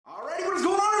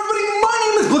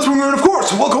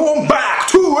guys, welcome back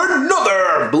to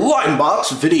another Blind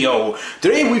Box video.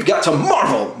 Today we've got some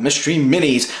Marvel Mystery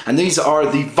Minis, and these are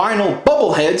the vinyl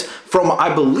bubbleheads from,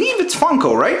 I believe it's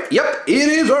Funko, right? Yep, it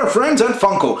is our friends at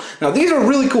Funko. Now these are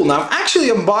really cool. Now I've actually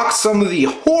unboxed some of the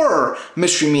horror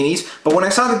Mystery Minis, but when I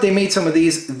saw that they made some of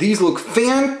these look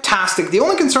fantastic. The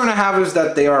only concern I have is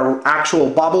that they are actual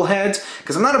bobbleheads,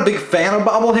 because I'm not a big fan of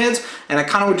bobbleheads, and I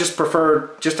kind of would just prefer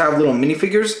just to have little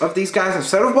minifigures of these guys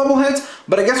instead of bobbleheads.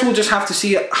 But I guess we'll just have to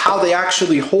see how they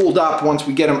actually hold up once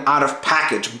we get them out of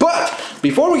package. But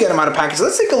before we get them out of package,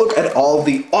 let's take a look at all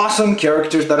the awesome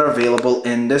characters that are available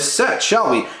in this set,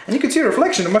 shall we? And you can see a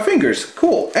reflection of my fingers.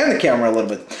 Cool. And the camera a little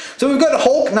bit. So we've got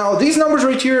Hulk. Now these numbers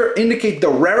right here indicate the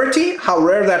rarity, how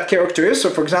rare that character is. So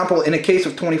for example, in a case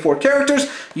of 24 characters,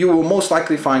 you will most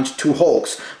likely find 2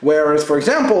 Hulks. Whereas for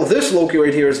example, this Loki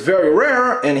right here is very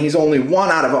rare, and he's only 1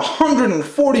 out of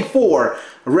 144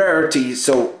 rarities,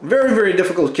 so very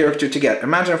difficult character to get.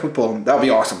 Imagine if we pull him, that would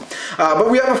be awesome. But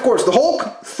we have of course the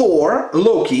Hulk, Thor,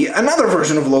 Loki, another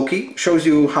version of Loki. Shows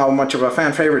you how much of a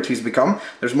fan favorite he's become.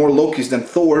 There's more Lokis than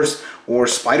Thors or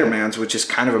Spider-Mans, which is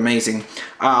kind of amazing.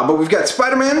 But we've got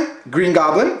Spider-Man, Green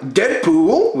Goblin,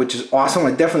 Deadpool, which is awesome.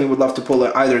 I definitely would love to pull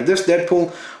either this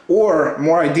Deadpool or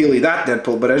more ideally that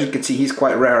Deadpool, but as you can see he's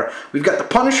quite rare. We've got the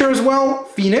Punisher as well,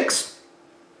 Phoenix,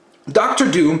 Doctor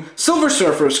Doom, Silver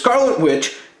Surfer, Scarlet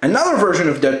Witch, another version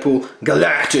of Deadpool,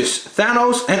 Galactus,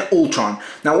 Thanos, and Ultron.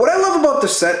 Now what I love about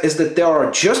this set is that there are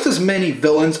just as many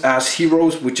villains as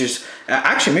heroes, which is,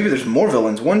 actually maybe there's more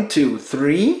villains, 1, 2,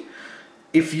 3.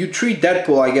 If you treat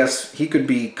Deadpool, I guess he could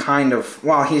be kind of,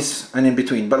 well, he's an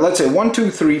in-between, but let's say 1,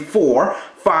 2, 3, 4,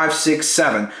 5, 6,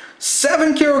 7.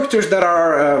 7 characters that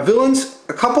are villains,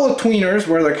 a couple of tweeners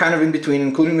where they're kind of in between,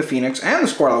 including the Phoenix and the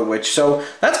Scarlet Witch. So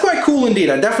that's quite cool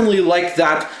indeed. I definitely like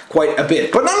that quite a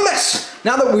bit. But nonetheless,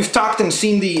 now that we've talked and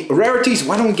seen the rarities,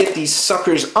 why don't we get these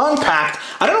suckers unpacked?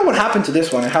 I don't know what happened to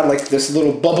this one. It had like this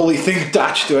little bubbly thing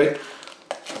attached to it.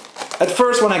 At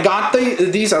first when I got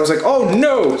these, I was like, oh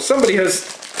no, somebody has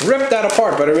ripped that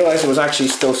apart, but I realized it was actually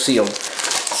still sealed.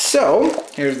 So,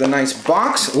 here's the nice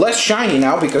box. Less shiny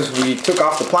now because we took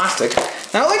off the plastic.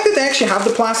 Now I like that they actually have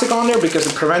the plastic on there because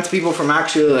it prevents people from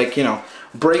actually, like, you know,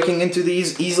 breaking into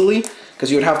these easily. Because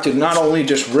you would have to not only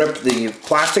just rip the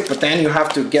plastic, but then you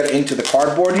have to get into the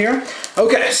cardboard here.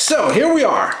 Okay, so here we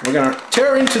are. We're going to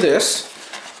tear into this.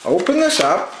 Open this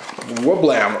up.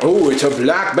 Wablam. Oh, it's a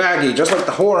black baggie, just like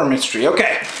the horror mystery.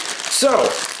 Okay, so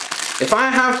if I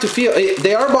have to feel,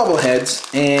 they are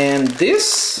bobbleheads, and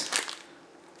this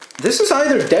is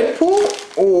either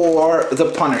Deadpool or the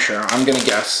Punisher, I'm gonna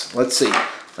guess. Let's see.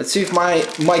 Let's see if my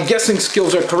guessing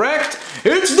skills are correct.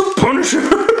 It's the Punisher!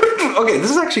 Okay,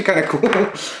 this is actually kind of cool.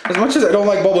 As much as I don't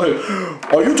like bobblehead.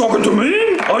 Are you talking to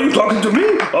me? Are you talking to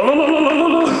me?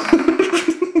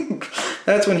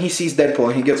 That's when he sees Deadpool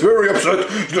and he gets very upset.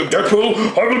 He's like, Deadpool,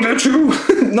 I will get you!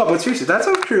 No, but seriously, that's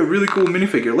actually a really cool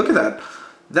minifigure. Look at that.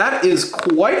 That is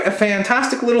quite a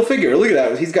fantastic little figure. Look at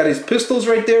that. He's got his pistols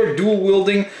right there, dual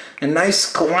wielding, a nice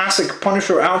classic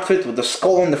Punisher outfit with the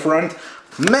skull in the front.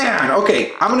 Man,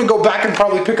 okay, I'm gonna go back and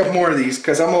probably pick up more of these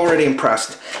because I'm already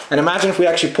impressed. And imagine if we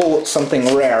actually pull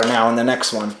something rare now in the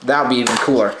next one. That would be even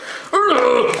cooler.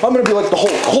 I'm gonna be like the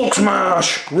Hulk. Hulk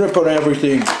smash! Ripping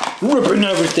everything. Ripping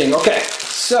everything. Okay,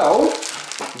 so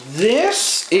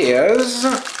this is...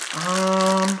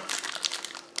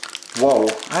 Whoa,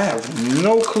 I have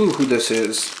no clue who this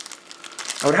is.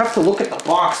 I would have to look at the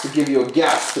box to give you a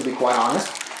guess, to be quite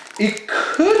honest. It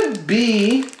could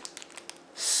be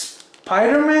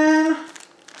Spider-Man?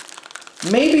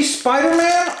 Maybe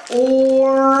Spider-Man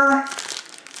or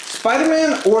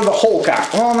the Hulk.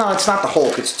 Well, no, it's not the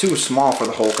Hulk. It's too small for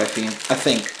the Hulk, I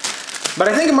think. But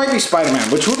I think it might be Spider-Man,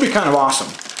 which would be kind of awesome,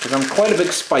 because I'm quite a big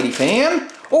Spidey fan.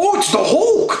 Oh, it's the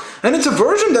Hulk! And it's a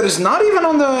version that is not even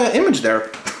on the image there.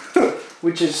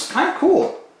 Which is kind of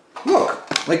cool.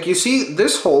 Look, like you see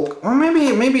this Hulk, or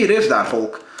maybe it is that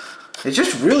Hulk. It's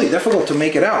just really difficult to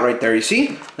make it out right there, you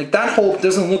see? Like that Hulk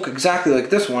doesn't look exactly like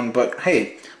this one, but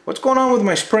hey, what's going on with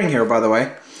my spring here, by the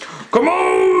way? Come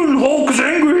on, Hulk is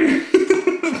angry!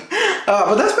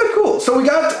 But that's pretty cool. So we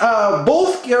got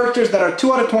both characters that are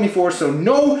 2 out of 24, so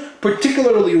no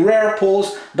particularly rare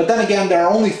pulls. But then again, there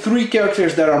are only 3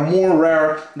 characters that are more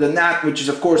rare than that, which is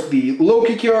of course the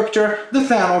Loki character, the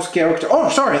Thanos character, oh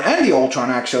sorry, and the Ultron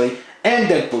actually, and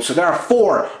Deadpool. So there are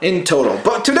 4 in total.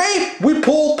 But today we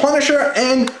pull Punisher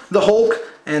and the Hulk,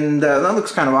 and that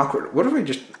looks kind of awkward. What if we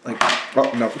just like,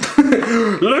 oh no.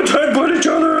 Let's headbutt each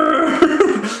other!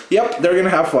 Yep, they're gonna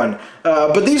have fun.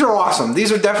 But these are awesome.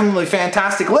 These are definitely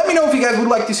fantastic. Let me know if you guys would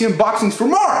like to see unboxings for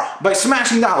more by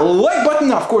smashing that like button.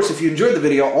 Now, of course, if you enjoyed the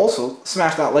video, also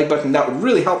smash that like button. That would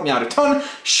really help me out a ton.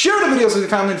 Share the videos with your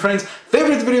family and friends.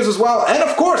 Favorite the videos as well. And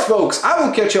of course, folks, I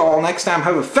will catch you all next time.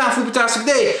 Have a fantastic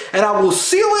day, and I will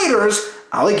see you later,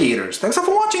 alligators. Thanks all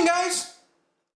for watching, guys.